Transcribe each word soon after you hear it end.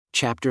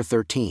chapter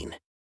 13.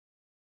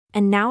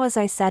 And now as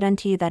I said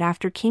unto you that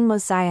after King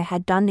Mosiah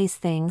had done these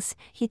things,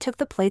 he took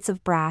the plates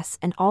of brass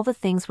and all the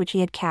things which he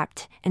had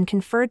kept, and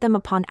conferred them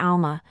upon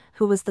Alma,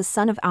 who was the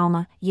son of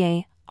Alma,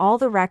 yea, all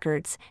the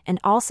records, and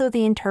also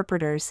the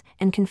interpreters,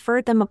 and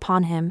conferred them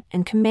upon him,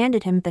 and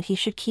commanded him that he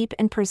should keep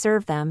and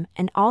preserve them,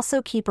 and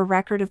also keep a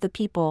record of the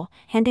people,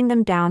 handing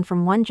them down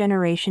from one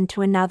generation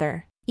to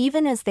another,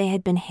 even as they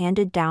had been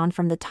handed down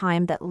from the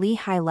time that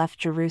Lehi left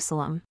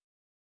Jerusalem.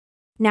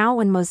 Now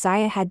when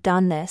Mosiah had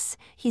done this,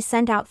 he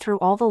sent out through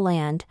all the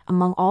land,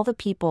 among all the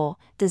people,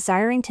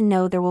 desiring to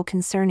know their will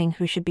concerning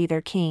who should be their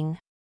king.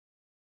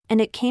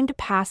 And it came to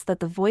pass that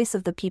the voice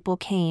of the people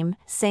came,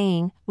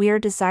 saying, We are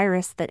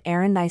desirous that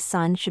Aaron thy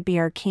son should be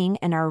our king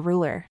and our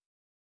ruler.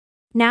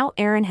 Now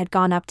Aaron had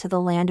gone up to the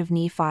land of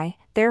Nephi,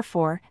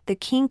 therefore the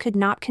king could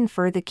not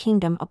confer the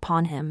kingdom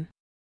upon him.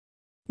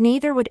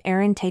 Neither would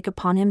Aaron take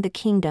upon him the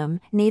kingdom,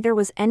 neither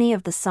was any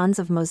of the sons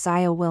of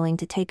Mosiah willing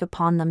to take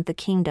upon them the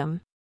kingdom.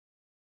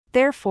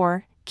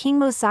 Therefore, King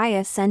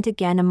Mosiah sent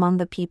again among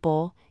the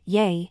people,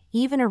 yea,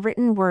 even a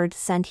written word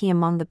sent he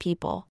among the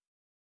people.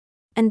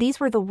 And these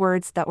were the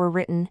words that were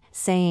written,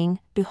 saying,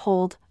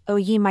 Behold, O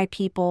ye my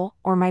people,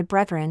 or my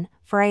brethren,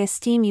 for I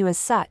esteem you as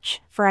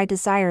such, for I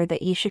desire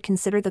that ye should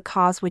consider the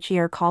cause which ye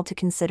are called to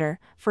consider,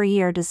 for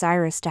ye are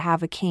desirous to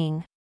have a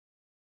king.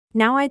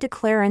 Now I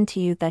declare unto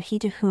you that he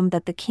to whom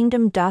that the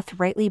kingdom doth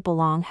rightly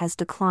belong has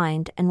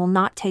declined and will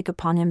not take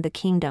upon him the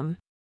kingdom.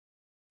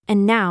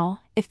 And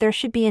now, if there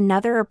should be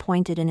another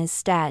appointed in his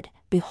stead,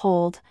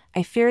 behold,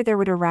 I fear there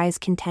would arise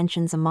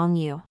contentions among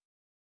you.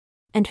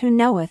 And who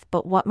knoweth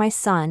but what my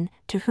son,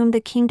 to whom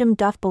the kingdom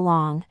doth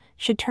belong,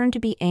 should turn to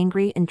be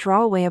angry and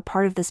draw away a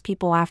part of this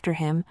people after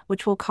him,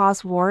 which will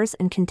cause wars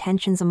and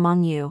contentions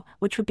among you,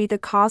 which would be the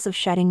cause of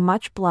shedding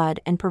much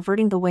blood and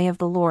perverting the way of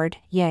the Lord,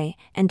 yea,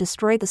 and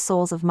destroy the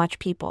souls of much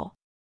people.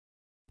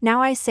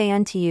 Now I say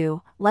unto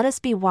you, let us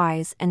be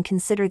wise and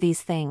consider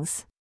these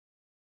things.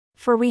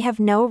 For we have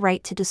no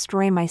right to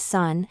destroy my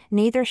son,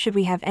 neither should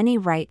we have any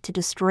right to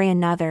destroy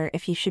another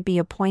if he should be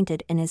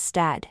appointed in his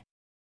stead.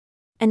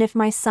 And if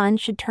my son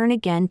should turn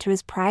again to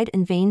his pride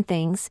and vain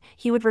things,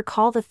 he would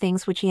recall the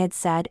things which he had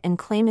said and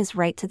claim his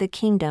right to the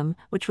kingdom,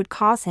 which would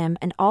cause him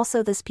and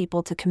also this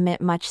people to commit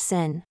much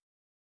sin.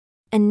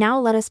 And now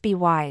let us be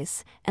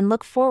wise, and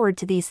look forward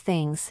to these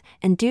things,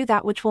 and do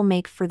that which will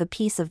make for the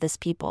peace of this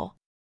people.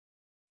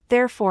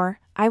 Therefore,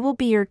 I will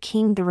be your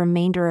king the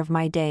remainder of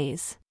my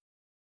days.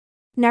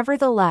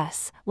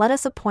 Nevertheless, let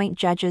us appoint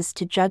judges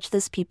to judge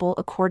this people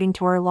according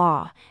to our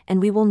law,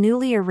 and we will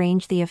newly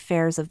arrange the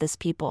affairs of this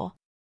people.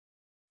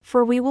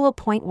 For we will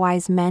appoint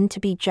wise men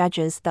to be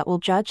judges that will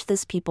judge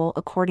this people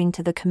according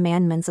to the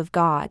commandments of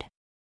God.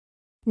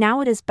 Now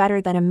it is better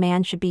that a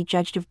man should be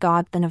judged of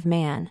God than of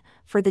man,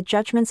 for the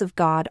judgments of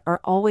God are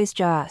always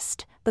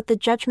just, but the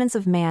judgments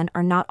of man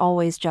are not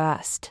always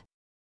just.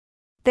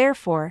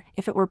 Therefore,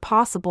 if it were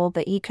possible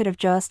that ye could have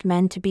just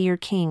men to be your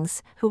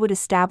kings, who would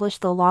establish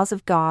the laws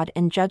of God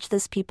and judge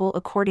this people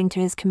according to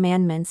his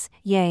commandments,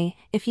 yea,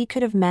 if ye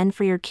could have men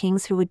for your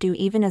kings who would do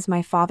even as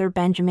my father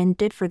Benjamin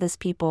did for this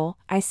people,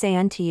 I say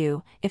unto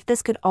you, if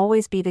this could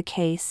always be the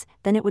case,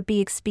 then it would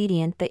be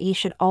expedient that ye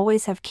should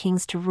always have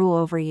kings to rule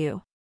over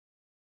you.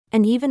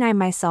 And even I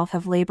myself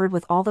have labored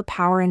with all the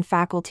power and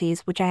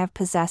faculties which I have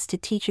possessed to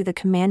teach you the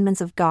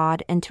commandments of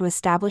God and to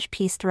establish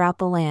peace throughout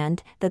the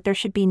land, that there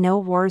should be no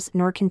wars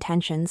nor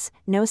contentions,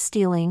 no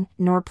stealing,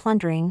 nor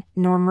plundering,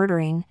 nor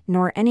murdering,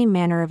 nor any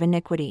manner of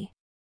iniquity.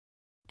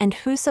 And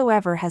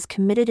whosoever has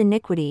committed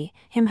iniquity,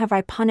 him have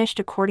I punished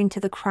according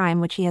to the crime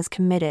which he has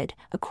committed,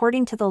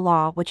 according to the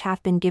law which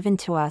hath been given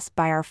to us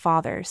by our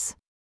fathers.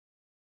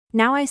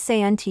 Now I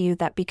say unto you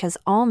that because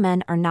all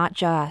men are not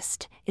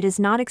just, it is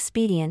not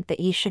expedient that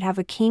ye should have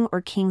a king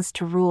or kings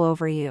to rule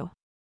over you.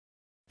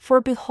 For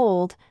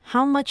behold,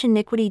 how much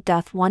iniquity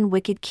doth one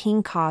wicked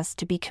king cause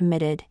to be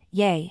committed,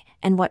 yea,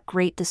 and what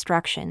great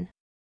destruction.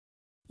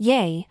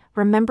 Yea,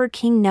 remember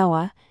King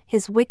Noah,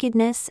 his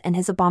wickedness and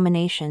his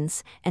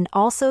abominations, and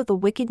also the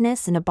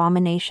wickedness and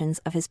abominations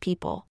of his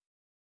people.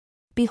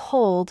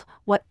 Behold,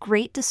 what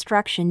great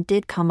destruction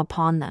did come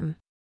upon them.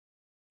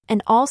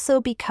 And also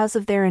because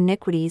of their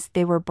iniquities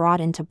they were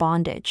brought into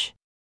bondage.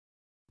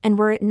 And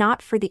were it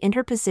not for the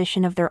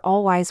interposition of their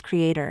all-wise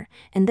Creator,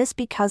 and this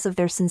because of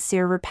their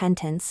sincere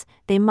repentance,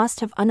 they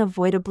must have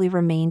unavoidably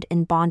remained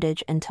in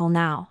bondage until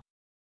now.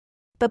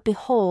 But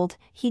behold,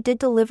 he did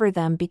deliver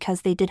them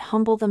because they did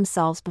humble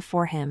themselves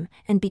before him,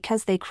 and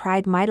because they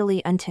cried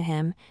mightily unto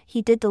him,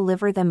 he did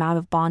deliver them out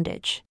of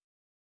bondage.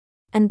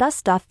 And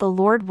thus doth the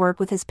Lord work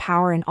with his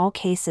power in all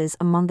cases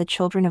among the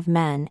children of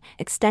men,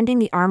 extending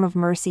the arm of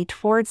mercy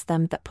towards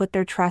them that put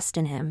their trust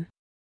in him.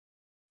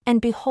 And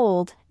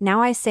behold,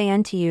 now I say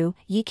unto you,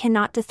 ye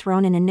cannot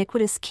dethrone an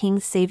iniquitous king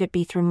save it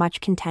be through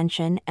much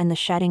contention and the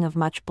shedding of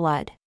much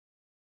blood.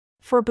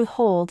 For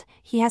behold,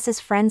 he has his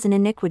friends in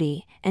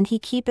iniquity, and he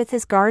keepeth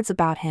his guards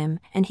about him,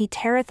 and he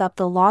teareth up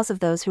the laws of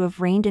those who have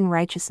reigned in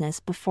righteousness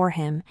before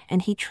him,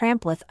 and he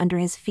trampleth under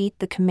his feet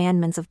the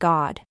commandments of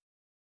God.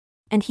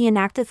 And he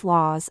enacteth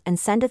laws, and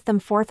sendeth them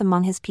forth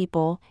among his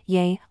people,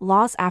 yea,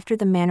 laws after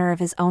the manner of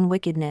his own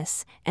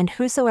wickedness, and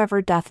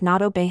whosoever doth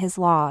not obey his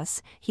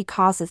laws, he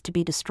causeth to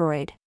be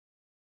destroyed.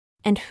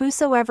 And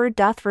whosoever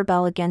doth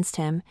rebel against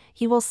him,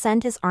 he will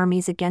send his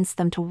armies against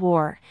them to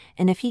war,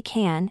 and if he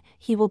can,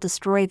 he will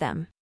destroy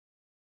them.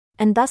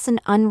 And thus an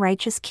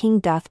unrighteous king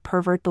doth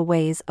pervert the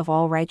ways of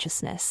all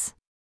righteousness.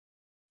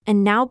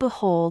 And now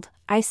behold,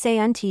 I say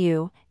unto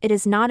you, it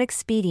is not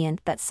expedient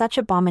that such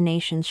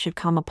abominations should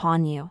come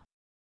upon you.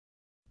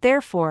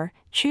 Therefore,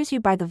 choose you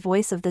by the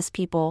voice of this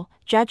people,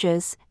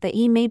 judges, that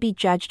ye may be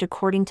judged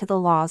according to the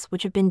laws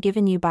which have been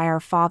given you by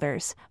our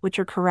fathers, which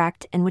are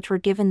correct and which were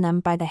given them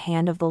by the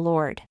hand of the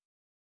Lord.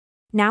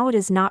 Now it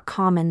is not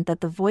common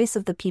that the voice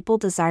of the people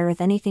desireth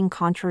anything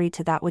contrary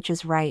to that which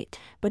is right,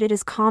 but it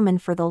is common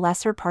for the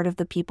lesser part of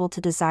the people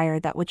to desire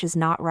that which is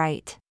not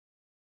right.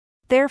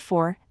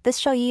 Therefore, this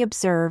shall ye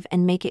observe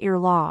and make it your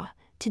law,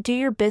 to do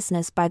your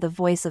business by the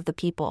voice of the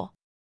people.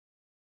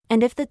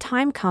 And if the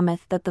time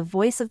cometh that the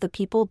voice of the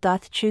people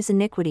doth choose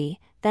iniquity,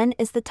 then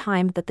is the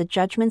time that the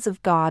judgments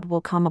of God will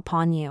come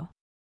upon you.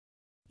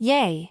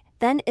 Yea,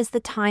 then is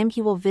the time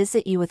he will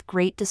visit you with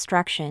great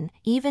destruction,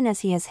 even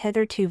as he has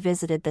hitherto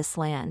visited this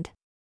land.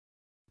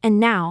 And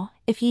now,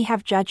 if ye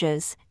have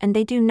judges, and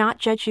they do not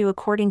judge you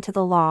according to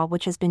the law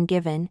which has been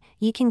given,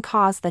 ye can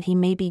cause that he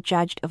may be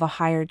judged of a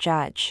higher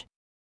judge.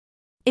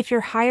 If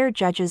your higher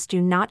judges do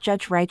not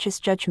judge righteous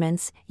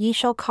judgments, ye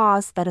shall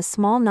cause that a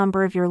small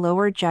number of your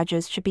lower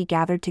judges should be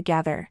gathered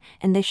together,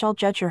 and they shall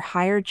judge your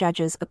higher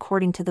judges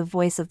according to the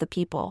voice of the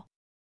people.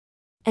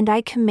 And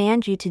I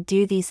command you to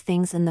do these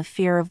things in the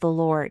fear of the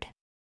Lord.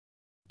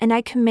 And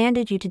I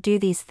commanded you to do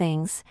these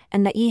things,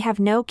 and that ye have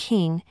no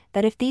king,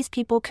 that if these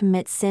people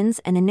commit sins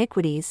and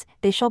iniquities,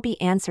 they shall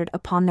be answered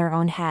upon their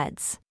own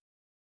heads.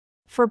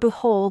 For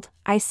behold,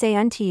 I say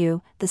unto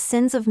you, the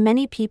sins of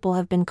many people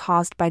have been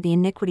caused by the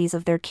iniquities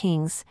of their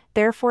kings,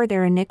 therefore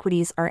their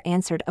iniquities are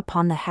answered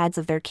upon the heads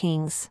of their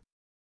kings.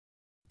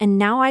 And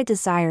now I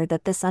desire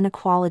that this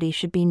inequality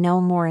should be no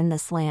more in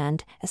this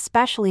land,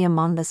 especially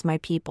among this my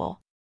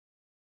people.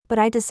 But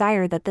I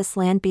desire that this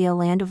land be a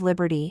land of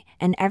liberty,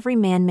 and every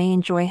man may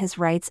enjoy his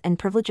rights and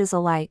privileges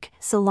alike,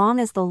 so long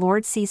as the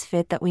Lord sees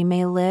fit that we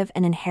may live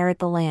and inherit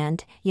the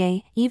land,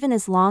 yea, even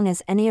as long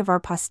as any of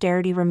our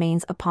posterity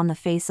remains upon the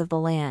face of the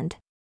land.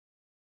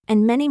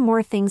 And many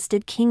more things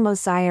did King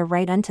Mosiah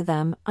write unto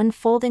them,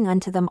 unfolding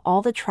unto them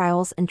all the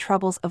trials and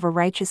troubles of a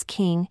righteous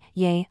king,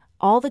 yea,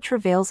 all the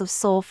travails of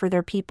soul for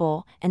their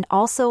people, and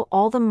also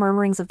all the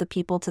murmurings of the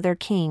people to their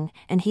king,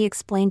 and he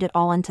explained it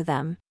all unto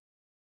them.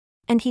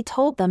 And he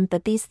told them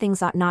that these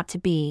things ought not to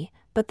be,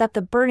 but that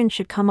the burden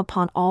should come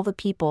upon all the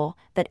people,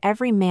 that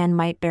every man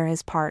might bear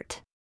his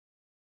part.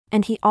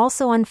 And he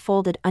also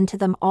unfolded unto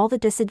them all the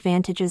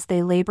disadvantages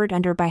they labored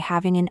under by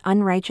having an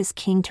unrighteous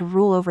king to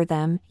rule over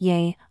them,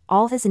 yea,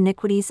 all his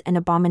iniquities and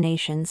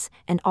abominations,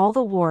 and all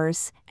the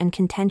wars, and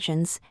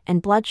contentions,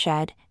 and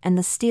bloodshed, and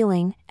the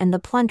stealing, and the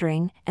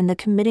plundering, and the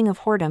committing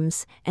of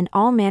whoredoms, and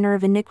all manner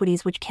of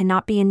iniquities which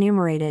cannot be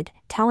enumerated,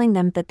 telling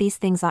them that these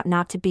things ought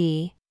not to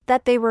be,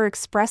 that they were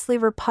expressly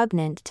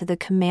repugnant to the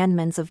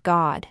commandments of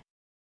God.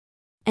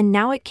 And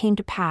now it came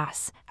to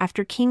pass,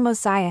 after King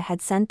Mosiah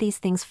had sent these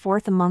things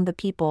forth among the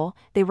people,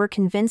 they were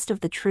convinced of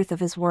the truth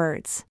of his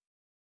words.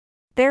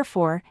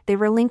 Therefore, they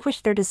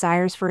relinquished their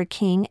desires for a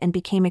king and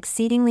became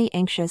exceedingly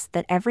anxious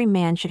that every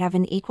man should have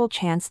an equal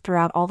chance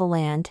throughout all the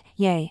land,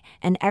 yea,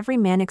 and every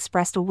man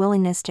expressed a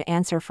willingness to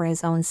answer for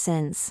his own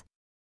sins.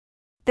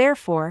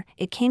 Therefore,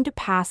 it came to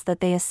pass that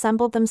they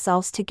assembled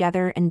themselves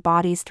together in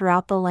bodies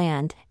throughout the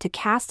land, to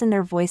cast in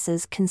their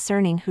voices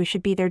concerning who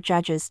should be their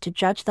judges to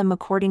judge them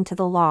according to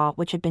the law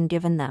which had been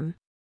given them.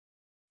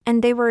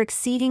 And they were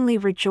exceedingly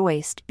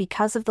rejoiced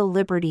because of the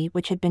liberty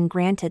which had been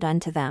granted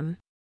unto them.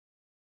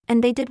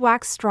 And they did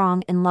wax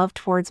strong in love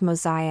towards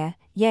Mosiah,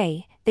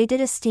 yea, they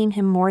did esteem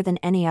him more than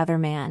any other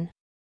man.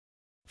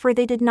 For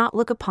they did not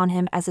look upon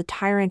him as a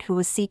tyrant who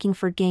was seeking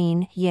for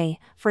gain, yea,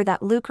 for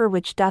that lucre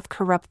which doth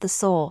corrupt the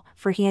soul,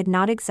 for he had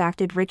not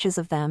exacted riches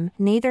of them,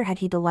 neither had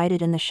he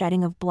delighted in the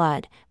shedding of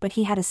blood, but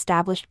he had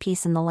established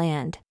peace in the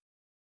land.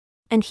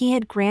 And he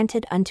had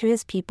granted unto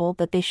his people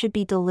that they should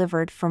be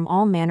delivered from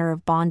all manner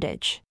of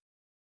bondage.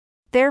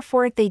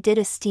 Therefore they did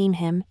esteem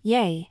him,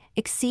 yea,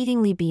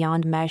 exceedingly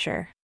beyond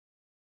measure.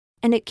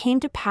 And it came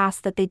to pass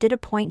that they did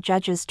appoint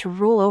judges to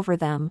rule over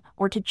them,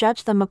 or to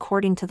judge them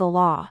according to the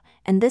law,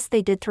 and this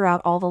they did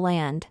throughout all the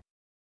land.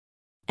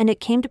 And it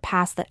came to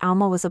pass that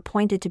Alma was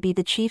appointed to be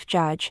the chief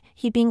judge,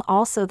 he being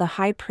also the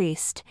high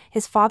priest,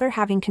 his father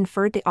having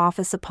conferred the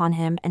office upon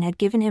him and had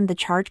given him the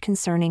charge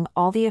concerning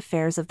all the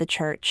affairs of the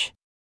church.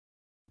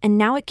 And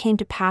now it came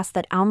to pass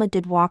that Alma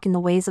did walk in the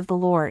ways of the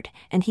Lord,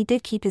 and he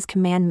did keep his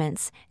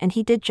commandments, and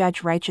he did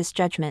judge righteous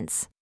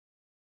judgments.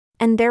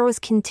 And there was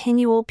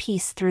continual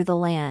peace through the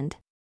land.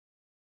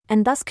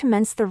 And thus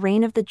commenced the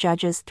reign of the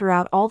judges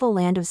throughout all the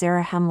land of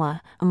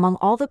Zarahemla, among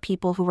all the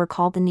people who were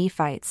called the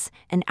Nephites,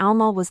 and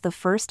Alma was the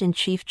first and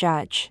chief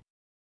judge.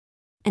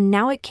 And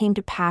now it came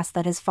to pass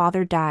that his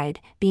father died,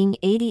 being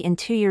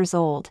 82 years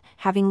old,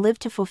 having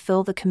lived to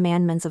fulfill the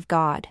commandments of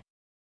God.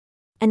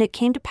 And it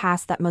came to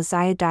pass that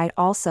Mosiah died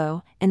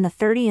also, in the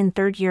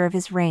 33rd year of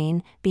his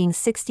reign, being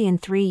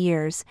 63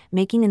 years,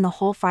 making in the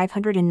whole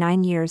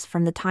 509 years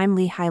from the time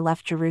Lehi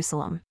left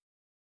Jerusalem.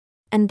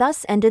 And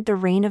thus ended the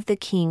reign of the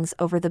kings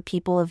over the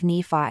people of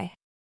Nephi.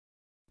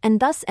 And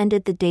thus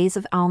ended the days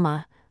of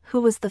Alma,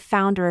 who was the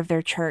founder of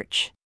their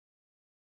church.